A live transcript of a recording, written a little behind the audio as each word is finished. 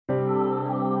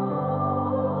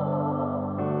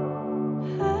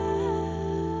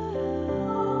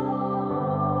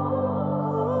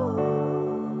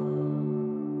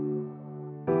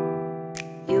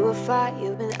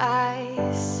fire and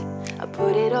ice. I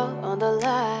put it all on the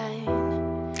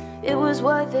line. It was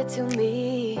worth it to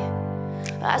me.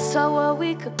 I saw what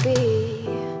we could be.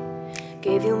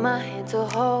 Gave you my hand to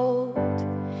hold.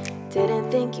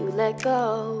 Didn't think you'd let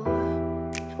go.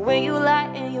 When you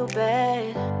lie in your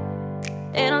bed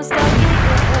and I'm stuck in your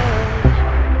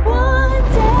head. One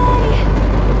day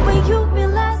when you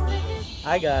realize that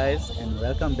Hi guys, and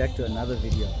welcome back to another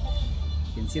video.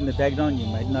 You can see in the background, you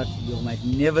might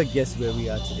never guess where we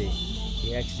are today.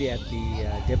 We're actually at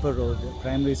the Depot Road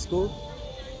Primary School,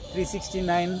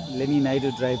 369 Lenny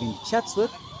Naidu Drive in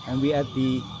Chatsworth, and we're at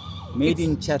the Made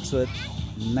in Chatsworth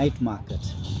Night Market.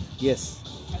 Yes.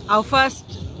 Our first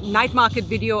night market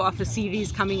video of a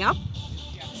series coming up.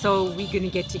 So we're going to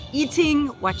get to eating,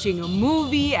 watching a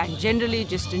movie, and generally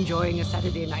just enjoying a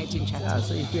Saturday night in Chatsworth. Yeah,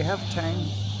 so if you have time,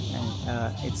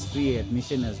 and it's free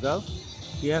admission as well.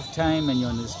 If you have time and you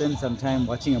want to spend some time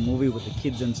watching a movie with the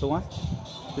kids and so on,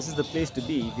 this is the place to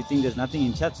be. If you think there's nothing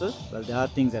in Chatsworth, well, there are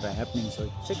things that are happening, so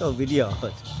check our video out.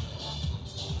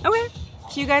 Okay,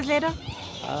 see you guys later.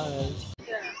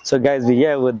 So guys, we're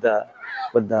here with the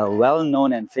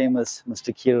well-known and famous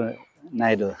Mr. Kiran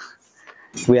Naidu.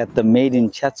 We're at the Made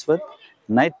in Chatsworth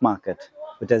Night Market,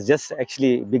 which has just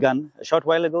actually begun a short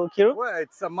while ago, Kiran? Well,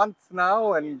 it's a month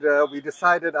now, and we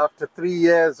decided after 3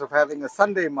 years of having a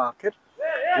Sunday market,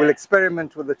 we'll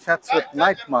experiment with the Chatsworth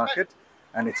Night Market,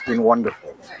 and it's been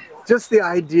wonderful. Just the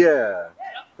idea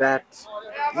that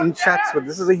in Chatsworth,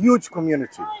 this is a huge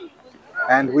community,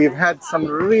 and we've had some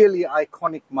really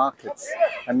iconic markets.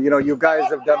 And you know, you guys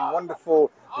have done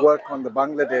wonderful work on the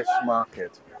Bangladesh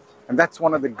market. And that's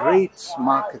one of the great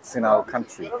markets in our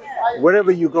country.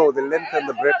 Wherever you go, the length and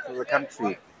the breadth of the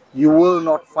country, you will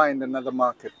not find another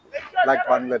market like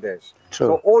Bangladesh. True.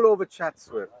 So all over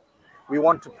Chatsworth, we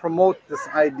want to promote this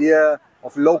idea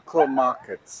of local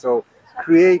markets. So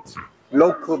create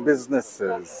local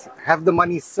businesses, have the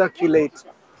money circulate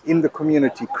in the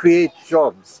community, create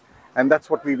jobs. And that's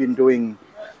what we've been doing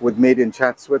with Made in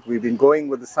Chatsworth. We've been going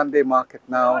with the Sunday market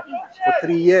now for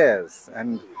 3 years.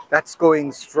 And that's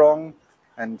going strong.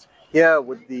 And here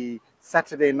with the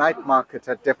Saturday night market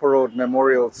at Depot Road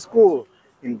Memorial School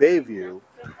in Bayview,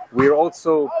 we're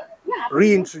also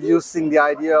reintroducing the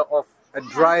idea of a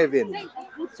drive-in.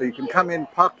 So you can come in,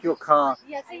 park your car,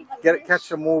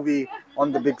 catch a movie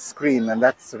on the big screen, and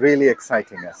that's really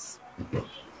exciting us.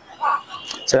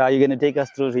 So are you going to take us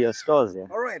through to your stores here?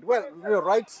 All right, well, we're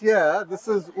right here. This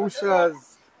is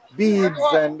Usha's beads,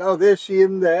 and oh, there's she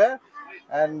in there.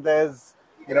 And there's,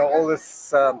 you know, all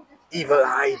this evil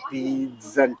eye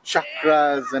beads and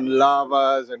chakras and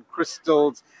lavas and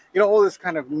crystals, you know, all this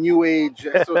kind of new age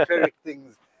esoteric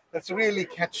things that's really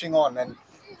catching on. And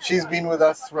she's been with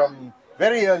us from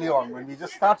very early on when we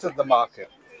just started the market.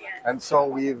 And so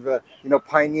we've, you know,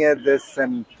 pioneered this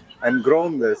and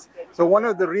grown this. So one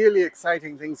of the really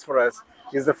exciting things for us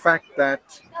is the fact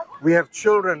that we have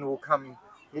children who come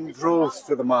in droves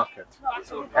to the market.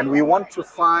 And we want to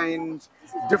find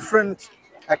different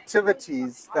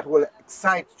activities that will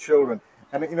excite children.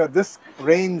 And you know, this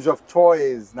range of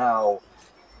toys now,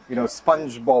 you know,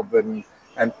 SpongeBob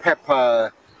and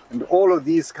Peppa and all of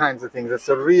these kinds of things, it's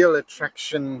a real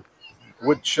attraction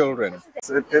with children.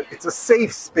 It's a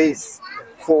safe space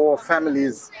for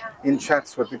families in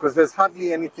Chatsworth because there's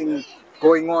hardly anything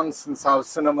going on since our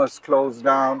cinemas closed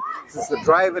down, since the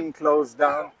drive-in closed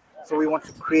down. So we want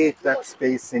to create that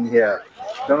space in here.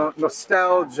 The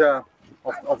nostalgia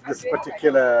of this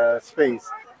particular space.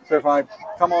 So if I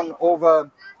come on over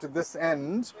to this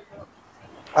end,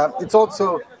 it's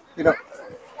also, you know,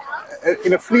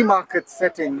 in a flea market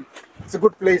setting, it's a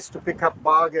good place to pick up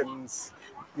bargains,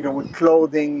 you know, with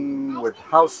clothing, with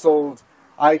household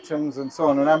items and so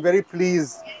on. And I'm very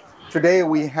pleased today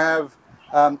we have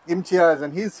Imtiaz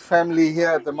and his family here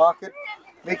at the market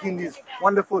making these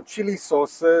wonderful chili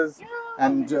sauces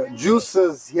and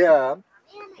juices here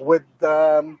with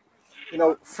you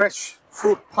know, fresh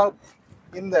fruit pulp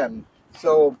in them.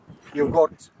 So you've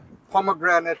got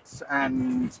pomegranate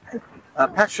and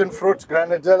passion fruit,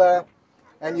 granadilla,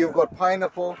 and you've got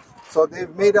pineapple. So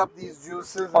they've made up these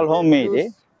juices. All homemade, eh?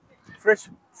 Fresh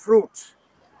fruit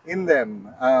in them.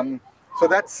 So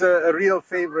that's a real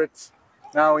favorite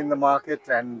now in the market.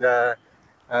 And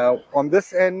on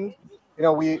this end, you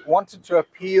know, we wanted to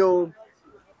appeal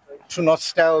to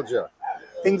nostalgia.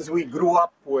 Things we grew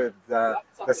up with, the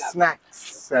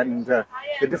snacks and the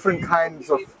different kinds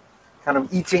of kind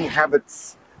of eating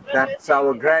habits that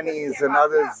our grannies and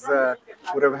others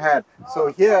would have had.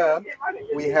 So here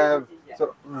we have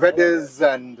veddas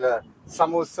and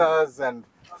samosas and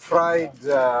fried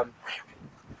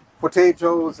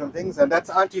potatoes and things. And that's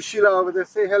Auntie Sheila over there.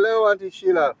 Say hello, Auntie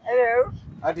Sheila. Hello.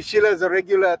 Auntie Sheila is a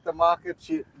regular at the market.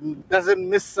 She doesn't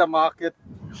miss a market,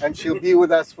 and she'll be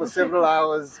with us for several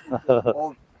hours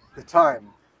all the time.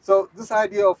 So this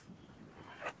idea of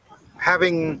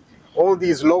having all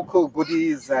these local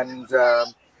goodies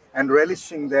and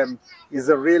relishing them is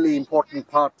a really important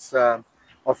part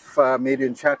of Made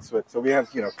in Chatsworth. So we have,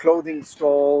 you know, clothing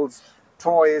stalls,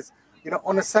 toys. You know,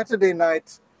 on a Saturday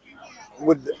night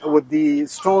with the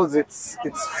stalls, it's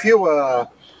fewer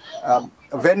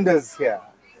vendors here.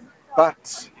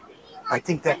 But I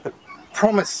think that the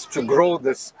promise to grow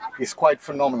this is quite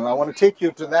phenomenal. I want to take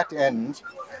you to that end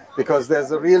because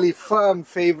there's a really firm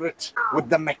favorite with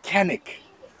the mechanic.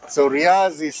 So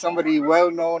Riaz is somebody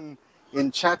well known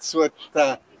in Chatsworth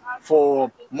for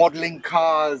modeling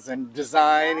cars and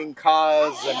designing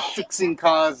cars and fixing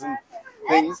cars and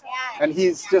things. And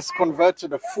he's just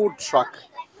converted a food truck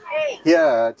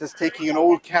here, just taking an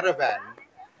old caravan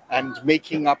and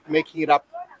making it up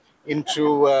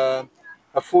into a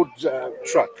food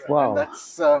truck. Wow. And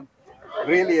that's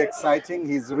really exciting.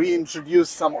 He's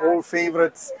reintroduced some old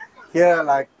favorites here,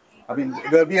 like, I mean,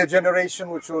 there'll be a generation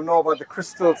which will know about the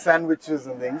crystal sandwiches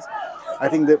and things. I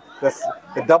think the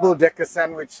double-decker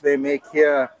sandwich they make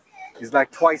here is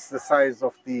like twice the size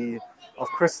of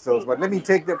crystals. But let me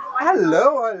take them.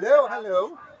 Hello.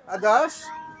 Adash,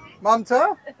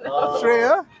 Mamta,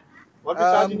 Shreya. What are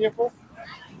you charging here for?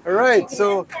 All right,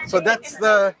 so that's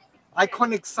the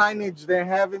iconic signage they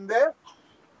have in there.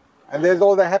 And there's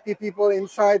all the happy people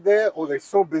inside there. Oh, they're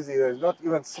so busy. They're not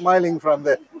even smiling from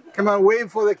there. Come on, wave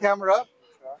for the camera.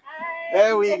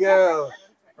 There we go.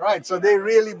 Right, so they're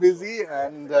really busy.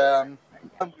 And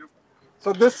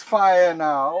so this fire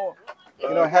now, you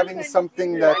know, having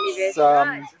something that's,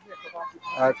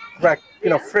 you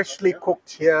know, freshly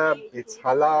cooked here. It's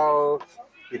halal.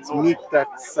 It's meat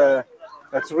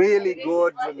that's really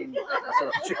good, and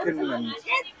sort of chicken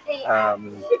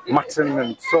and mutton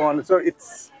and so on. So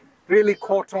it's really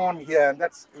caught on here, and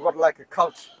that's got like a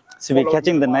cult. So we're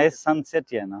catching the nice sunset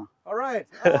here now. All right.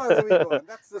 Oh, there we go. And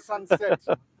that's the sunset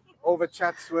over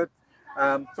Chatsworth.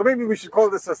 So maybe we should call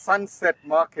this a sunset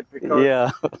market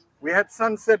because we had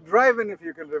Sunset Drive-In, if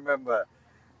you can remember.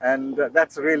 And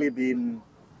that's really been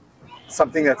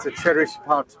something that's a cherished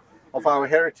part of our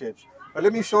heritage. But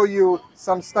let me show you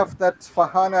some stuff that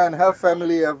Farhana and her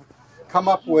family have come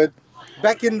up with.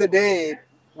 Back in the day,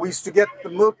 we used to get the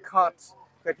milk carts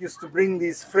that used to bring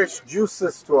these fresh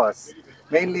juices to us,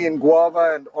 mainly in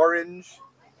guava and orange.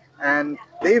 And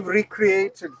they've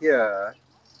recreated here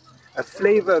a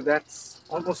flavor that's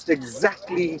almost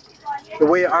exactly the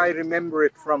way I remember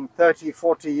it from 30,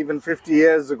 40, even 50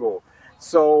 years ago.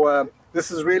 So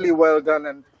this is really well done.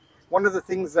 And one of the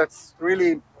things that's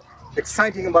really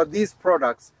exciting about these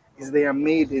products is they are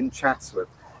made in Chatsworth.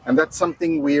 And that's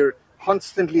something we're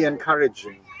constantly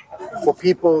encouraging for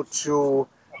people to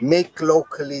make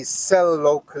locally, sell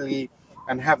locally,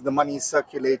 and have the money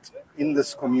circulate in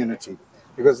this community.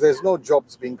 Because there's no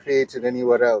jobs being created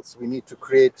anywhere else. We need to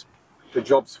create the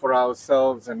jobs for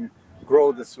ourselves and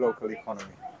grow this local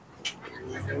economy.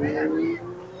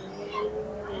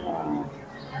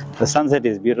 The sunset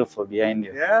is beautiful behind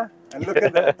you. Yeah, and look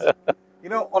at that. You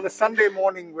know, on a Sunday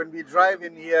morning when we drive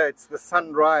in here, it's the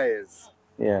sunrise.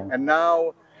 Yeah. And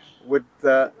now with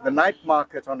the night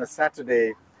market on a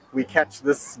Saturday, we catch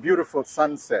this beautiful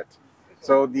sunset.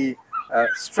 So the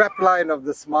strap line of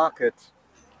this market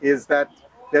is that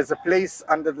there's a place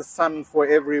under the sun for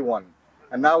everyone.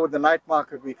 And now with the night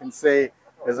market, we can say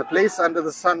there's a place under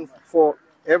the sun for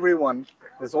everyone.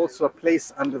 There's also a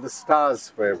place under the stars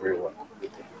for everyone.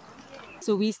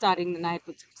 So we're starting the night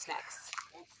with some snacks.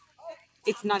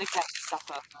 It's not exactly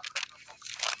supper.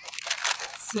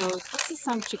 So this is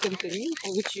some chicken thingy,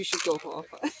 which you should go for.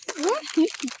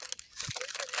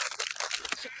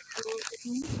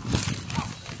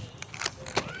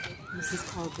 This is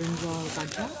called brinjal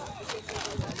bhaja.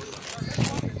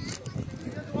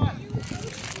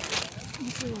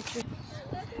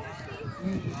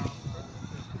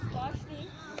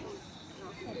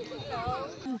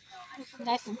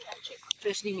 Nice and crunchy.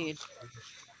 Freshly made.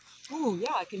 Oh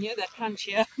yeah, I can hear that crunch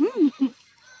here.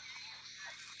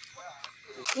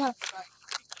 Yeah.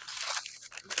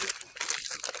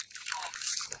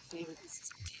 Favorite, this is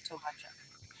potato bhaja.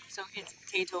 So it's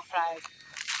potato fried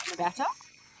in the batter.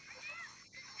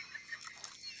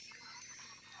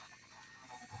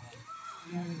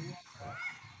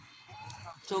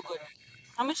 So good.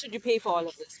 How much did you pay for all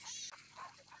of this?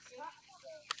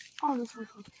 Oh, this was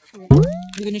good. I'm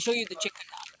going to show you the chicken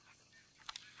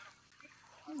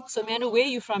now. So Manu, where are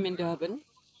you from in Durban?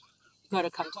 You got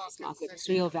to come to this market. It's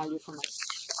real value for money.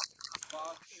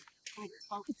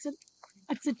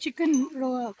 It's a chicken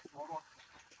roll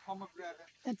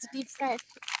that's deep fried.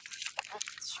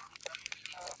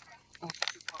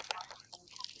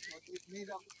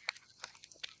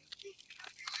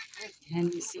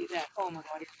 Can you see that? Oh my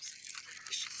god, it's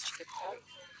delicious chicken roll.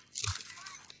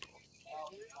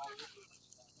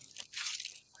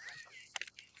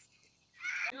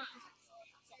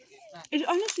 It's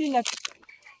honestly like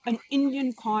an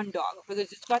Indian corn dog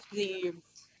because it's got the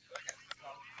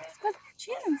It's got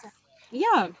cheese inside.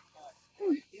 yeah,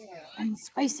 And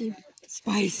spicy.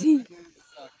 spicy.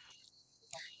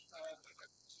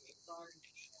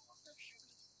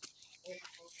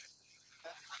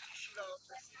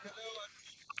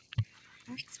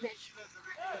 Mixed veg.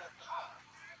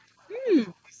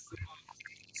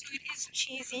 So it is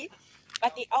cheesy,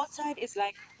 but the outside is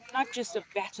like not just a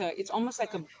batter. It's almost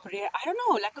like a bread. I don't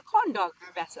know, like a corn dog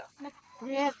batter. Like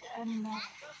bread and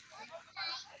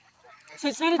So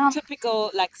it's not a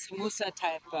typical like samosa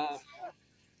type.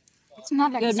 it's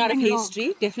not like a Not a spring roll.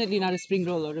 pastry. Definitely not a spring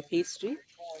roll or a pastry.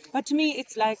 But to me,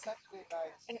 it's like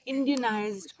an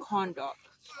Indianized corn dog.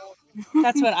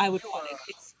 That's what I would call it.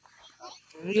 It's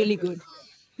really good.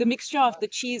 The mixture of the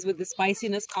cheese with the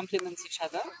spiciness complements each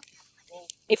other.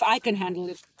 If I can handle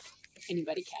it,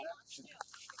 anybody can.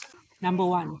 Number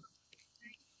one.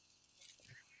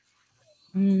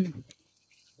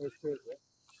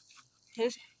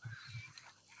 Taste.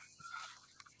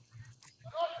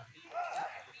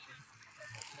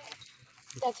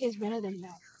 That tastes better than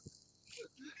that.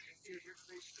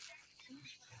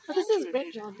 But this is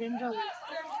brinjal. Brinjal.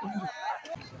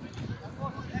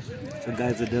 So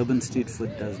guys, the Durban street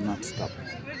food does not stop.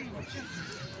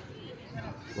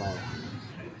 Wow.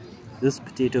 This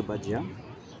potato bhajia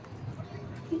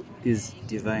is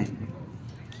divine.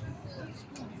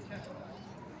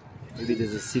 Maybe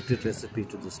there's a secret recipe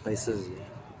to the spices here.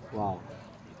 Wow.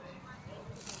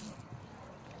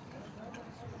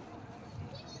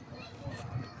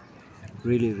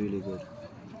 Really, really good.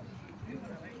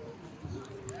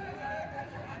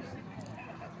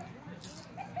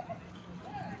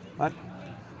 What?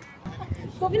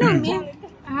 You know me,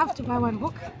 I have to buy one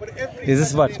book. Is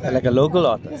this what? Like a local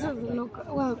author? This is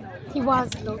local. Well, he was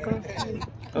local.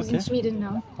 He's in Sweden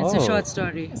now. It's a short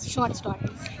story. It's short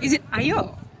stories. Is it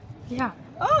Ayo? Yeah.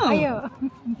 Oh. Ayo.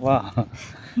 Wow.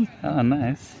 Oh,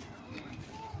 nice.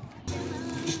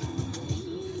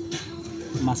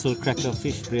 Mussel cracker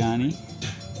fish biryani.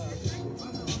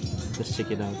 Let's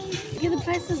check it out. Yeah, the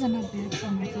prices are not bad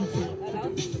from what I can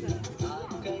see.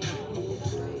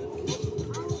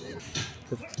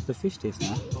 The fish tastes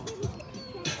nice.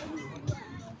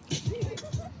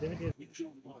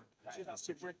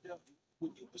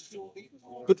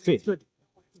 Good fish.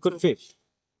 Good fish.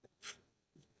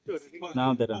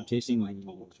 Now that I'm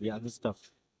tasting the other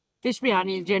stuff. Fish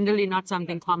biryani is generally not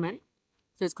something common.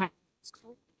 So it's quite...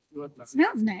 It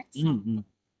smells nice. Mm-hmm.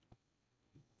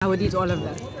 I would eat all of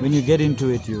that. When you get into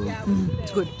it, you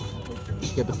It's good.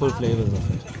 get the full flavors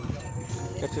of it.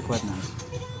 It's actually quite nice.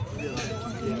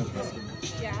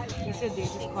 He said they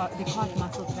caught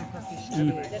mussel cracker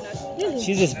fish.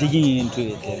 She's just digging into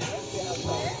it there.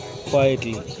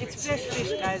 Quietly. It's fresh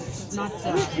fish, guys. This is not...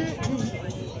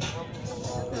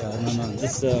 Yeah, no.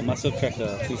 This mussel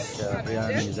cracker fish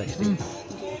biryani is actually...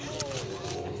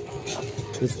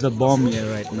 It's the bomb here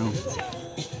right now.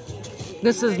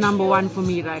 This is number one for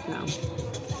me right now.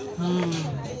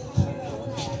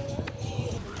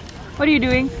 What are you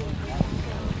doing?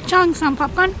 Chowing some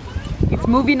popcorn. It's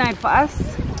movie night for us.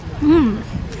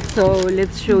 So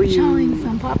let's show you. Chowing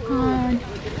some popcorn.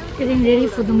 Getting ready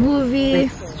for the movie.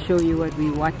 Let's show you what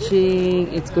we're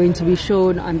watching. It's going to be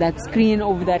shown on that screen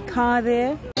over that car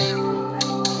there.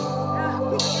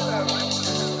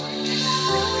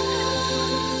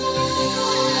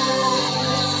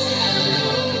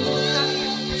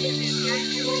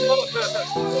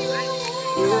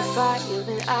 You were fire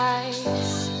and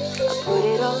ice. I put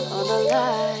it all on the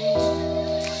line.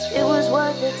 It was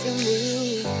worth it to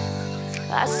me.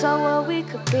 I saw what we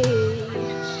could be.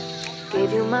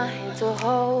 Gave you my hand to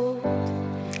hold.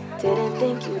 Didn't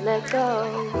think you'd let go.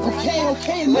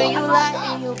 Okay, When you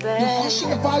lie in your bed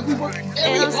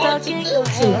and I'm stuck in your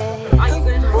head.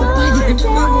 One day,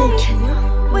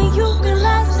 when you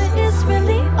realize that it's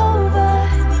really over.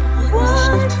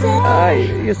 One day. Hi,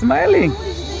 you're smiling.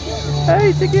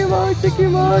 Hi, check him out, check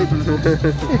him out.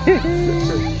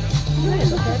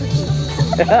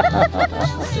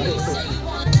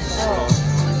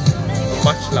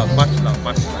 Much love, much love,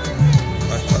 much love,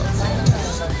 much love.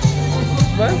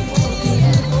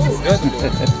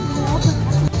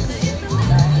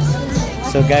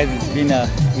 So guys, it's been a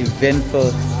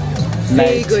eventful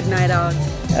Very night good night out.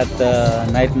 at the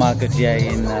night market here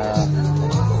in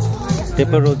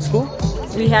Depot Road School.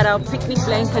 We had our picnic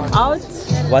blanket out.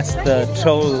 Watched the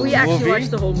troll We actually movie.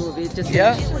 watched the whole movie. Just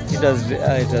Yeah, finished. it was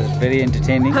very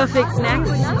entertaining. Perfect snacks.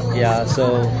 Yeah,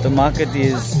 so the market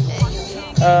is.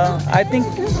 I think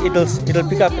it'll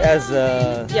pick up as.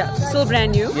 Yeah, still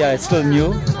brand new. Yeah, it's still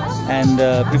new, and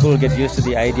people will get used to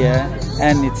the idea,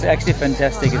 and it's actually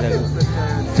fantastic. It's a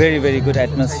very, very good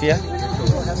atmosphere.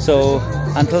 So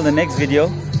until the next video,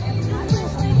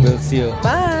 we'll see you.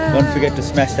 Bye. Don't forget to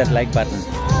smash that like button.